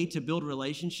way to build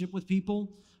relationship with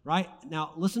people. Right?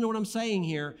 Now, listen to what I'm saying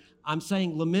here. I'm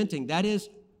saying lamenting. That is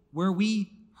where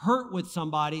we hurt with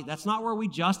somebody. That's not where we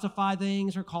justify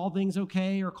things or call things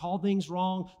okay or call things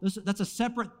wrong. That's a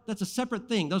separate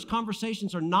thing. Those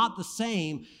conversations are not the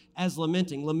same as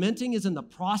lamenting. Lamenting is in the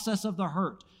process of the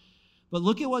hurt. But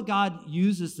look at what God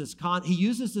uses this. He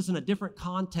uses this in a different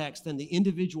context than the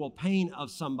individual pain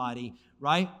of somebody,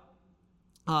 right?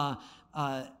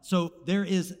 So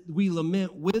we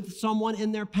lament with someone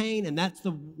in their pain, and that's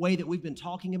the way that we've been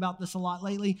talking about this a lot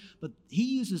lately. But he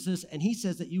uses this, and he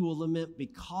says that you will lament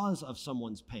because of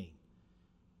someone's pain.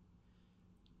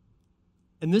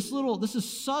 And this is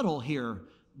subtle here,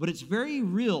 but it's very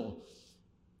real.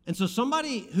 And so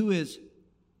somebody who is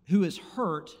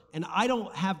hurt, and I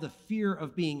don't have the fear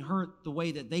of being hurt the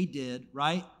way that they did,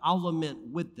 right? I'll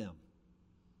lament with them.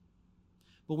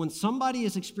 But when somebody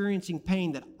is experiencing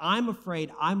pain that I'm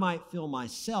afraid I might feel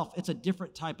myself, it's a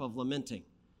different type of lamenting.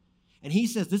 And he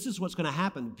says this is what's going to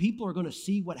happen. People are going to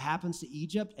see what happens to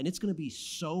Egypt, and it's going to be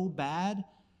so bad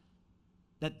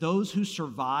that those who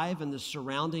survive in the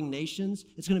surrounding nations,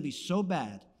 it's going to be so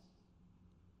bad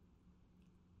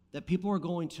that people are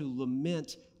going to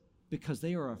lament because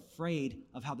they are afraid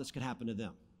of how this could happen to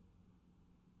them.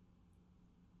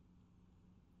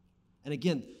 And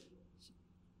again,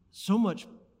 so much,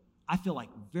 I feel like,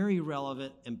 very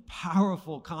relevant and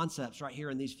powerful concepts right here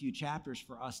in these few chapters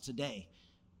for us today.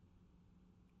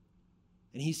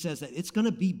 And he says that it's going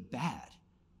to be bad.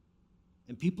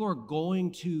 And people are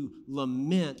going to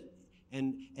lament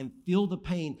and feel the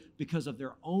pain because of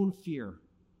their own fear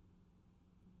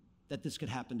that this could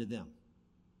happen to them.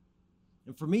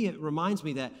 And for me, it reminds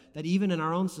me that even in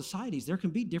our own societies, there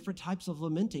can be different types of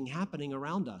lamenting happening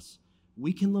around us.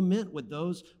 We can lament with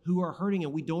those who are hurting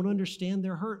and we don't understand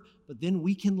their hurt, but then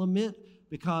we can lament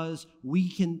because we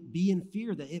can be in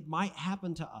fear that it might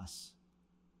happen to us.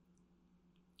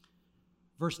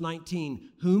 Verse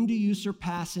 19, whom do you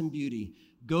surpass in beauty?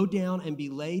 Go down and be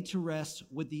laid to rest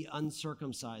with the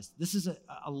uncircumcised. This is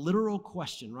a literal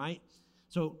question, right?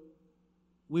 So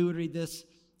we would read this,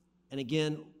 and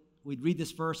again, we'd read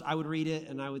this verse, I would read it,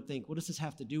 and I would think, what does this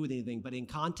have to do with anything? But in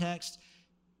context,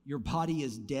 your body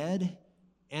is dead.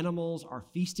 Animals are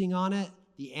feasting on it.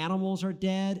 The animals are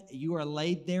dead. You are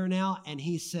laid there now. And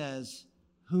he says,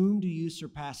 whom do you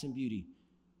surpass in beauty?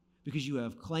 Because you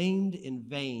have claimed in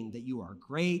vain that you are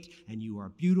great and you are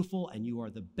beautiful and you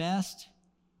are the best.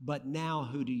 But now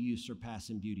who do you surpass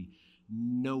in beauty?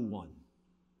 No one.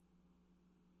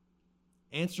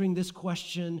 Answering this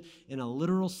question in a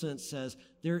literal sense says,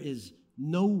 there is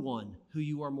no one who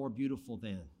you are more beautiful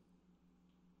than.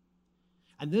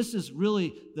 And this is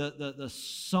really the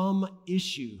sum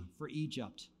issue for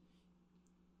Egypt,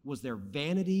 was their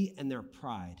vanity and their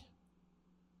pride.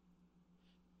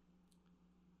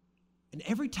 And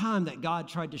every time that God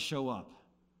tried to show up,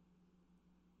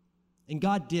 and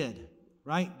God did,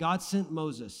 right? God sent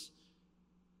Moses.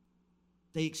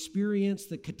 They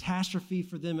experienced the catastrophe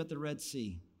for them at the Red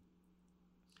Sea.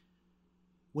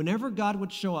 Whenever God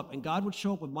would show up, and God would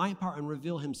show up with might and power and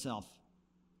reveal himself,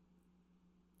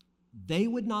 they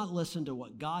would not listen to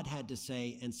what God had to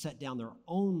say and set down their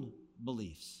own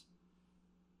beliefs.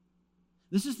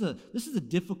 This is the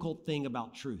difficult thing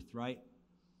about truth, right?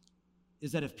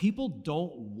 Is that if people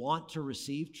don't want to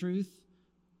receive truth,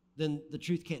 then the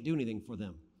truth can't do anything for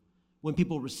them. When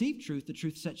people receive truth, the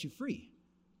truth sets you free.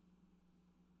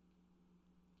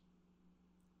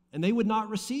 And they would not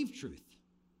receive truth.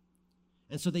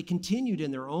 And so they continued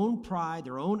in their own pride,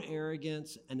 their own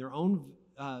arrogance, and their own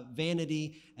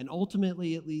vanity, and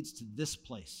ultimately it leads to this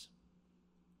place.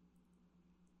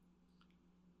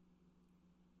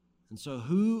 And so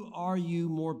who are you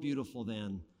more beautiful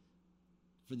than?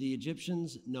 For the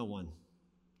Egyptians, no one.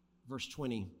 Verse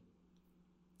 20.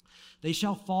 They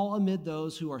shall fall amid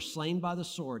those who are slain by the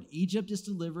sword. Egypt is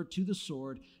delivered to the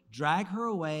sword. Drag her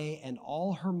away and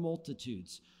all her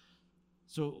multitudes.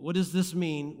 So what does this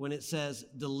mean when it says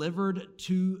delivered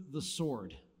to the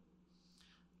sword?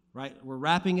 Right? We're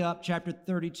wrapping up chapter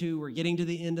 32. We're getting to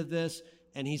the end of this.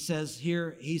 And he says,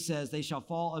 they shall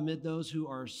fall amid those who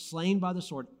are slain by the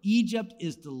sword. Egypt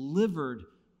is delivered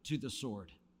to the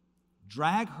sword.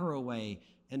 Drag her away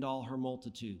and all her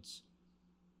multitudes.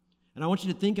 And I want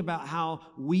you to think about how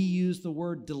we use the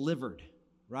word delivered,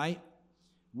 right?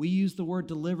 We use the word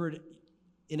delivered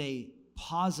in a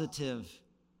positive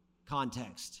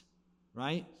context,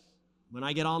 right? When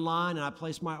I get online and I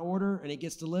place my order and it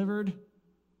gets delivered,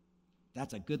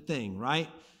 that's a good thing, right?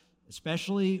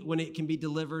 Especially when it can be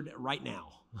delivered right now.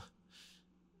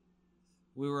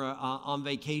 We were on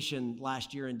vacation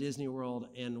last year in Disney World,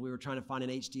 and we were trying to find an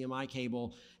HDMI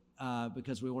cable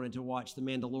because we wanted to watch The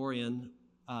Mandalorian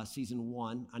season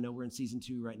 1. I know we're in season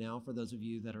 2 right now, for those of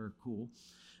you that are cool.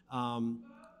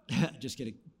 Just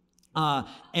kidding.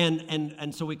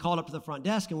 And so we called up to the front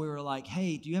desk, and we were like,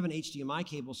 hey, do you have an HDMI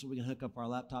cable so we can hook up our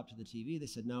laptop to the TV? They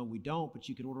said, no, we don't, but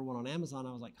you can order one on Amazon.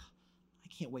 I was like,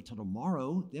 I can't wait till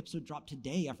tomorrow. The episode dropped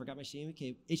today. I forgot my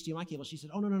HDMI cable. She said,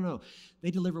 oh, no. They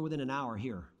deliver within an hour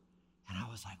here. And I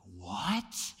was like,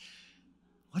 what?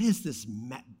 What is this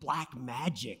black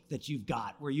magic that you've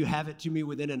got where you have it to me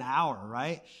within an hour,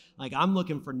 right? Like, I'm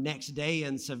looking for next day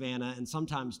in Savannah and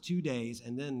sometimes 2 days,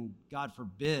 and then, God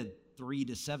forbid, 3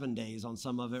 to 7 days on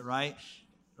some of it, right?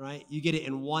 Right? You get it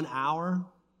in 1 hour.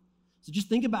 So just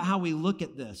think about how we look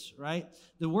at this, right?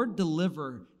 The word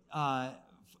deliver,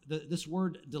 this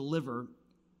word deliver,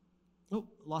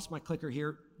 lost my clicker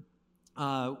here.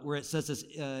 where it says this,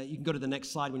 you can go to the next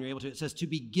slide when you're able to. It says to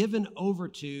be given over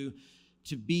to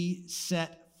be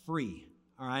set free.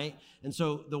 All right. And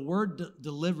so the word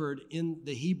delivered in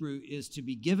the Hebrew is to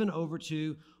be given over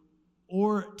to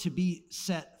or to be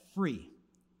set free.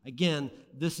 Again,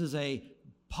 this is a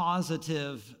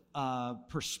positive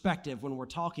perspective when we're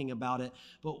talking about it.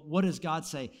 But what does God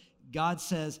say? God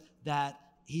says that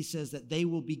he says that they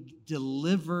will be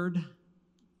delivered.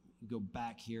 Go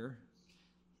back here.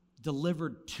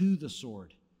 Delivered to the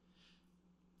sword.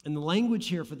 And the language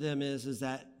here for them is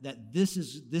that this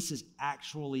is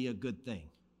actually a good thing.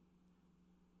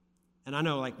 And I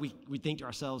know, like, we think to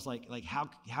ourselves, like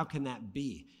how can that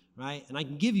be, right? And I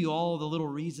can give you all the little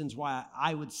reasons why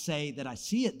I would say that I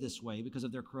see it this way because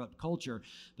of their corrupt culture,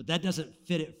 but that doesn't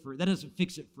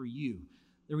fix it for you.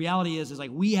 The reality is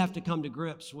like we have to come to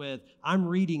grips with, I'm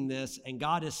reading this, and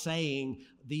God is saying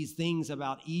these things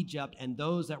about Egypt and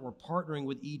those that were partnering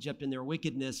with Egypt in their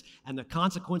wickedness and the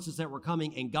consequences that were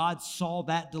coming, and God saw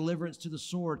that deliverance to the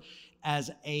sword as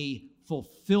a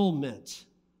fulfillment,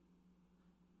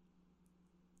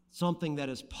 something that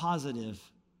is positive.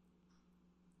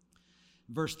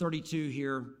 Verse 32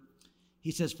 here, he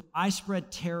says, "For I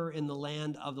spread terror in the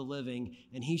land of the living,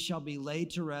 and he shall be laid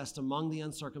to rest among the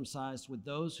uncircumcised with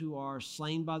those who are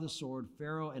slain by the sword.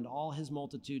 Pharaoh and all his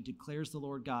multitude declares the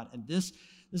Lord God." And this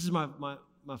is my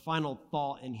final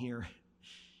thought in here.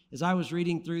 As I was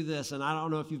reading through this, and I don't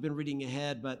know if you've been reading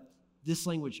ahead, but this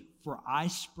language, "for I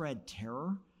spread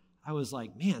terror," I was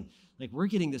like, man, like we're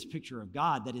getting this picture of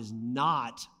God that is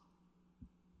not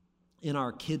in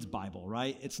our kids' Bible,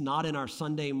 right? It's not in our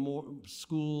Sunday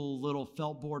school little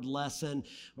felt board lesson,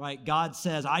 right? God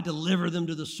says, "I deliver them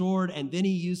to the sword," and then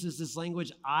he uses this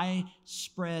language, "I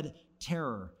spread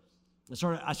terror."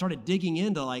 I started digging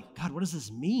into like, God, what does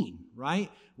this mean,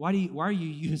 right? Why are you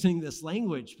using this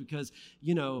language? Because,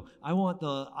 I want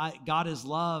God is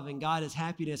love and God is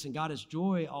happiness and God is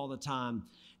joy all the time.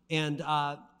 And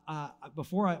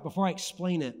before I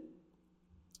explain it,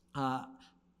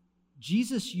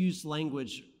 Jesus used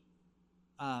language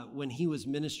when he was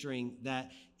ministering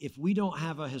that if we don't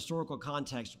have a historical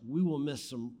context, we will miss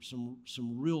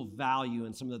some real value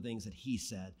in some of the things that he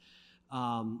said.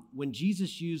 When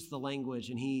Jesus used the language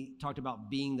and he talked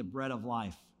about being the bread of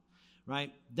life,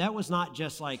 right? That was not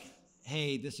just like,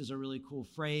 hey, this is a really cool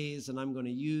phrase and I'm going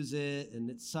to use it and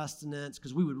it's sustenance,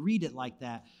 because we would read it like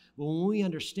that. But when we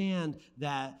understand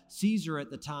that Caesar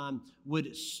at the time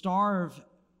would starve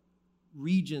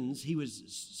regions, he would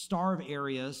starve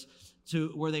areas to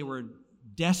where they were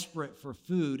desperate for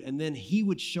food, and then he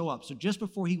would show up. So just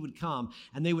before he would come,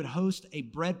 and they would host a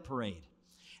bread parade,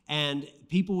 and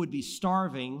people would be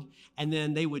starving, and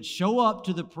then they would show up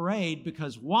to the parade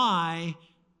because why?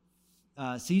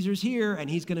 Caesar's here, and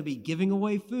he's going to be giving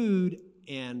away food,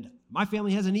 and my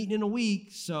family hasn't eaten in a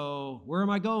week, so where am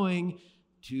I going?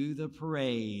 To the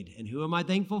parade. And who am I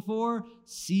thankful for?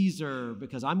 Caesar,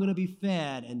 because I'm going to be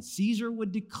fed. And Caesar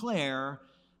would declare,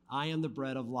 "I am the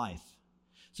bread of life."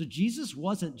 So Jesus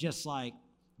wasn't just like,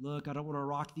 look, I don't want to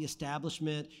rock the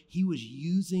establishment. He was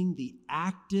using the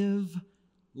active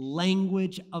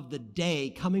language of the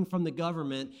day coming from the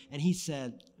government. And he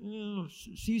said,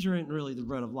 Caesar ain't really the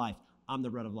bread of life. I'm the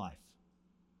bread of life.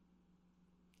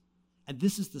 And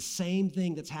this is the same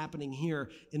thing that's happening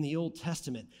here in the Old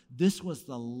Testament. This was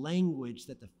the language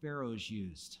that the Pharaohs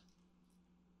used,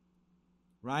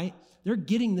 right? They're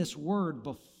getting this word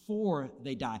before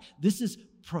they die. This is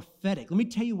prophetic. Let me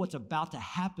tell you what's about to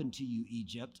happen to you,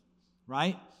 Egypt,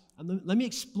 right? Let me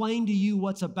explain to you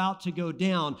what's about to go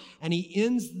down. And he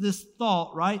ends this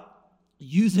thought, right,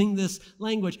 using this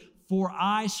language, "For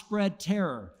I spread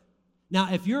terror."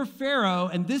 Now, if you're Pharaoh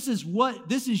and this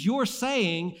is your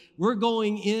saying, we're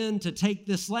going in to take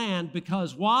this land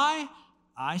because why?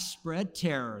 I spread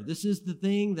terror. This is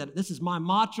this is my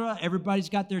mantra. Everybody's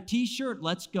got their t-shirt.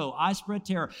 Let's go. I spread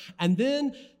terror. And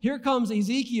then here comes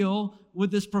Ezekiel with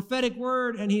this prophetic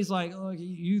word, and he's like, "Look,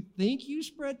 you think you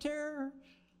spread terror?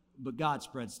 But God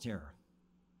spreads terror."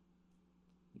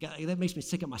 That makes me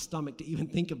sick at my stomach to even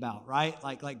think about, right?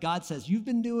 Like God says, you've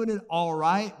been doing it all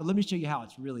right, but let me show you how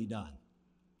it's really done.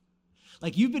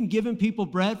 Like you've been giving people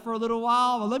bread for a little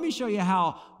while, but let me show you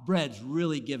how bread's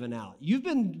really given out. You've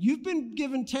been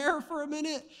given terror for a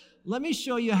minute. Let me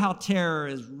show you how terror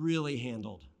is really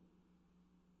handled.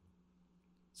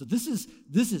 So this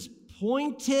is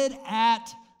pointed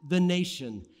at the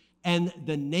nation and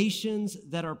the nations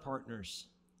that are partners.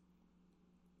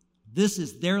 This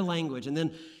is their language. And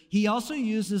then he also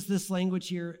uses this language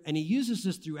here, and he uses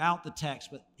this throughout the text,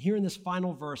 but here in this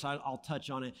final verse, I'll touch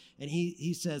on it. And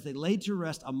he says, they laid to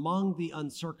rest among the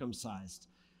uncircumcised,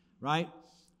 right?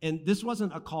 And this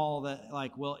wasn't a call that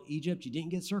like, well, Egypt, you didn't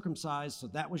get circumcised, so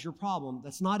that was your problem.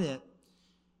 That's not it.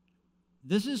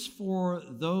 This is for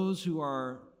those who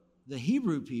are the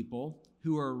Hebrew people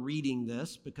who are reading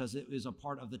this, because it is a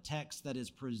part of the text that is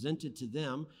presented to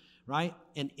them, right?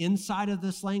 And inside of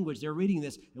this language, they're reading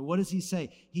this. And what does he say?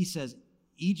 He says,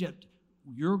 Egypt,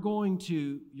 you're going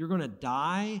to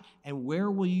die, and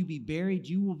where will you be buried?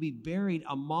 You will be buried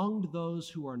among those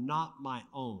who are not my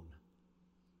own.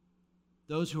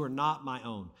 Those who are not my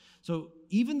own. So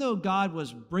even though God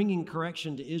was bringing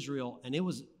correction to Israel, and it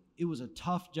was a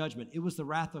tough judgment, it was the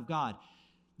wrath of God,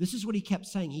 this is what he kept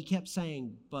saying. He kept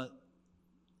saying, but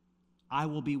I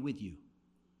will be with you.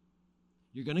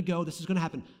 You're going to go. This is going to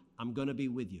happen. I'm going to be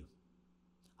with you.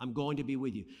 I'm going to be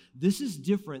with you. This is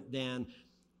different than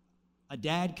a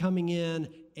dad coming in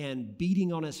and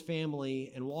beating on his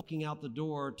family and walking out the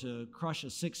door to crush a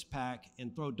six-pack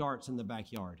and throw darts in the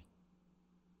backyard.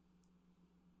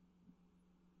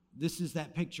 This is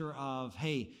that picture of,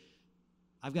 hey,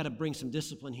 I've got to bring some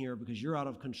discipline here because you're out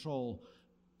of control,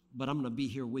 but I'm going to be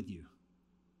here with you.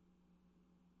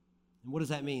 And what does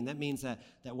that mean? That means that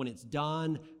when it's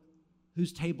done,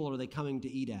 whose table are they coming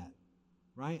to eat at,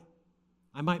 right?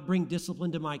 I might bring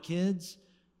discipline to my kids,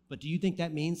 but do you think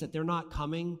that means that they're not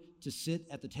coming to sit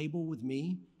at the table with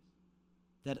me?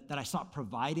 That I stop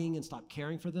providing and stop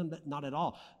caring for them? Not at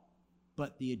all.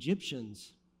 But the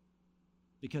Egyptians,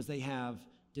 because they have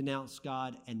denounced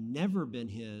God and never been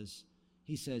his,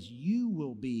 he says, you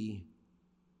will be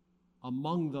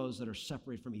among those that are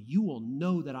separated from me. You will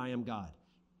know that I am God.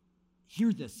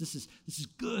 Hear this. This is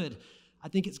good. I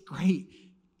think it's great.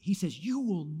 He says, you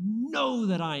will know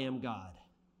that I am God,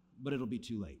 but it'll be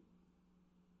too late.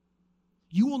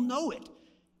 You will know it.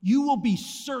 You will be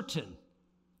certain.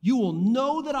 You will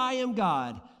know that I am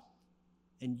God,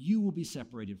 and you will be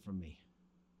separated from me.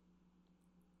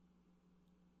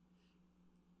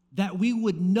 That we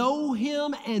would know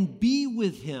him and be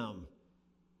with him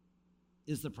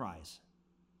is the prize,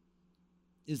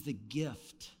 is the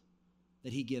gift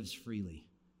that he gives freely.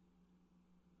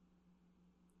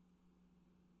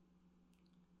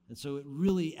 And so it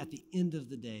really, at the end of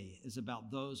the day, is about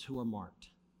those who are marked.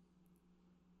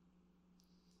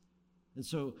 And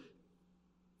so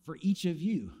for each of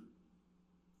you,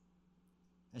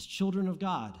 as children of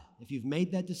God, if you've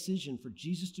made that decision for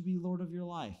Jesus to be Lord of your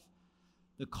life,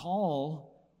 the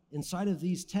call inside of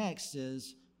these texts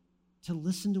is to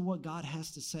listen to what God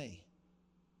has to say,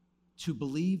 to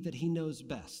believe that he knows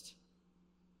best.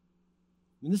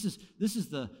 I mean, this is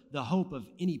the hope of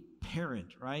any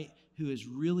parent, right, who is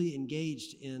really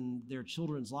engaged in their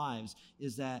children's lives,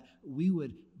 is that we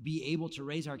would be able to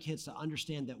raise our kids to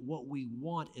understand that what we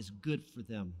want is good for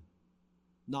them,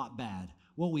 not bad.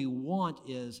 What we want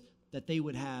is that they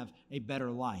would have a better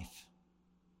life,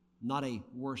 not a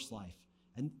worse life.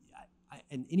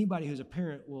 And anybody who's a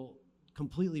parent will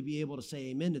completely be able to say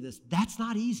amen to this. That's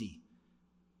not easy.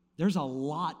 There's a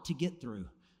lot to get through.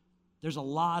 There's a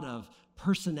lot of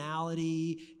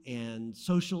personality and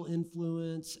social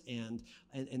influence, and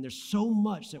there's so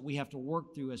much that we have to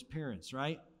work through as parents,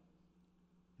 right?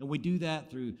 And we do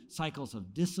that through cycles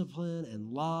of discipline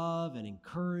and love and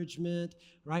encouragement,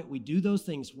 right? We do those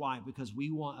things. Why? Because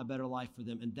we want a better life for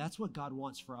them. And that's what God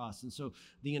wants for us. And so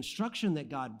the instruction that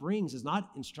God brings is not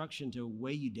instruction to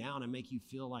weigh you down and make you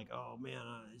feel like, oh man,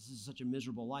 this is such a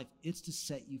miserable life. It's to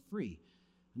set you free.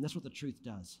 And that's what the truth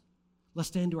does. Let's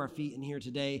stand to our feet in here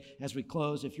today as we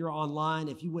close. If you're online,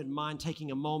 if you wouldn't mind taking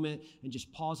a moment and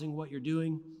just pausing what you're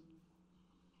doing.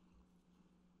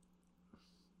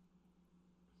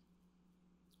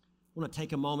 I want to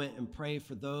take a moment and pray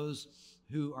for those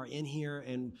who are in here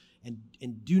and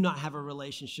do not have a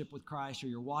relationship with Christ, or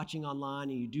you're watching online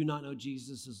and you do not know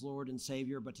Jesus as Lord and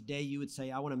Savior, but today you would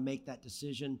say, I want to make that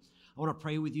decision. I want to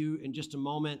pray with you in just a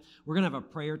moment. We're going to have a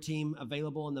prayer team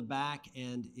available in the back,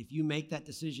 and if you make that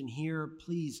decision here,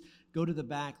 please go to the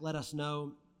back, let us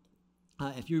know.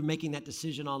 If you're making that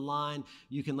decision online,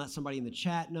 you can let somebody in the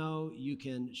chat know. You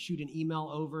can shoot an email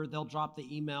over. They'll drop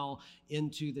the email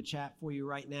into the chat for you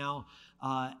right now.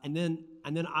 And then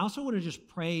I also want to just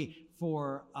pray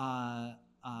for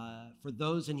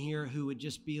those in here who would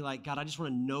just be like, God, I just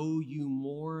want to know you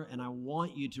more, and I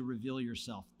want you to reveal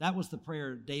yourself. That was the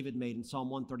prayer David made in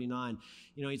Psalm 139.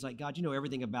 You know, he's like, God, you know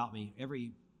everything about me,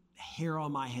 every hair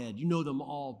on my head. You know them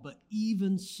all, but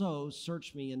even so,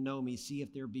 search me and know me. See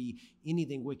if there be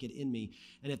anything wicked in me.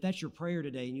 And if that's your prayer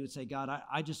today, and you would say, God,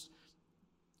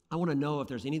 I want to know if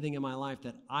there's anything in my life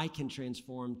that I can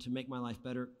transform to make my life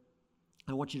better.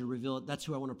 I want you to reveal it. That's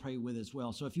who I want to pray with as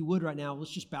well. So if you would right now,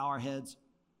 let's just bow our heads.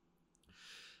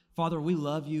 Father, we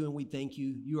love you and we thank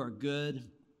you. You are good.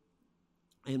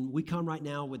 And we come right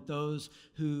now with those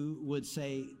who would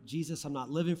say, Jesus, I'm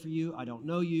not living for you. I don't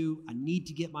know you. I need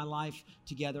to get my life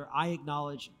together. I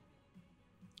acknowledge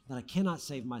that I cannot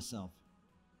save myself.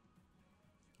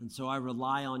 And so I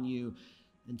rely on you.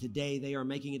 And today they are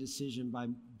making a decision by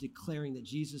declaring that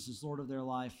Jesus is Lord of their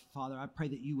life. Father, I pray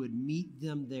that you would meet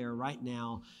them there right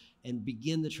now and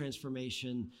begin the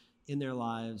transformation in their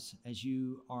lives as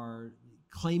you are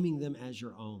claiming them as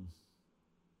your own.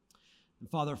 And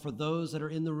Father, for those that are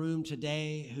in the room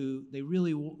today who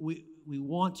we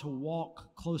want to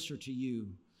walk closer to you.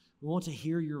 We want to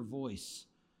hear your voice.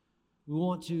 We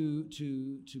want to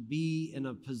be in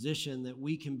a position that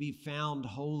we can be found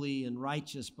holy and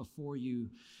righteous before you.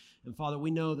 And Father, we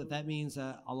know that that means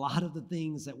that a lot of the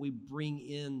things that we bring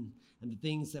in and the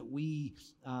things that we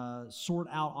sort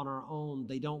out on our own,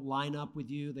 they don't line up with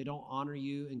you. They don't honor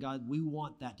you. And God, we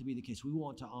want that to be the case. We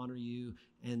want to honor you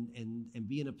and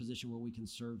be in a position where we can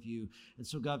serve you. And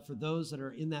so, God, for those that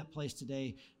are in that place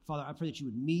today, Father, I pray that you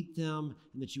would meet them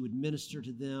and that you would minister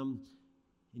to them.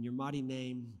 In your mighty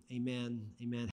name, amen, amen.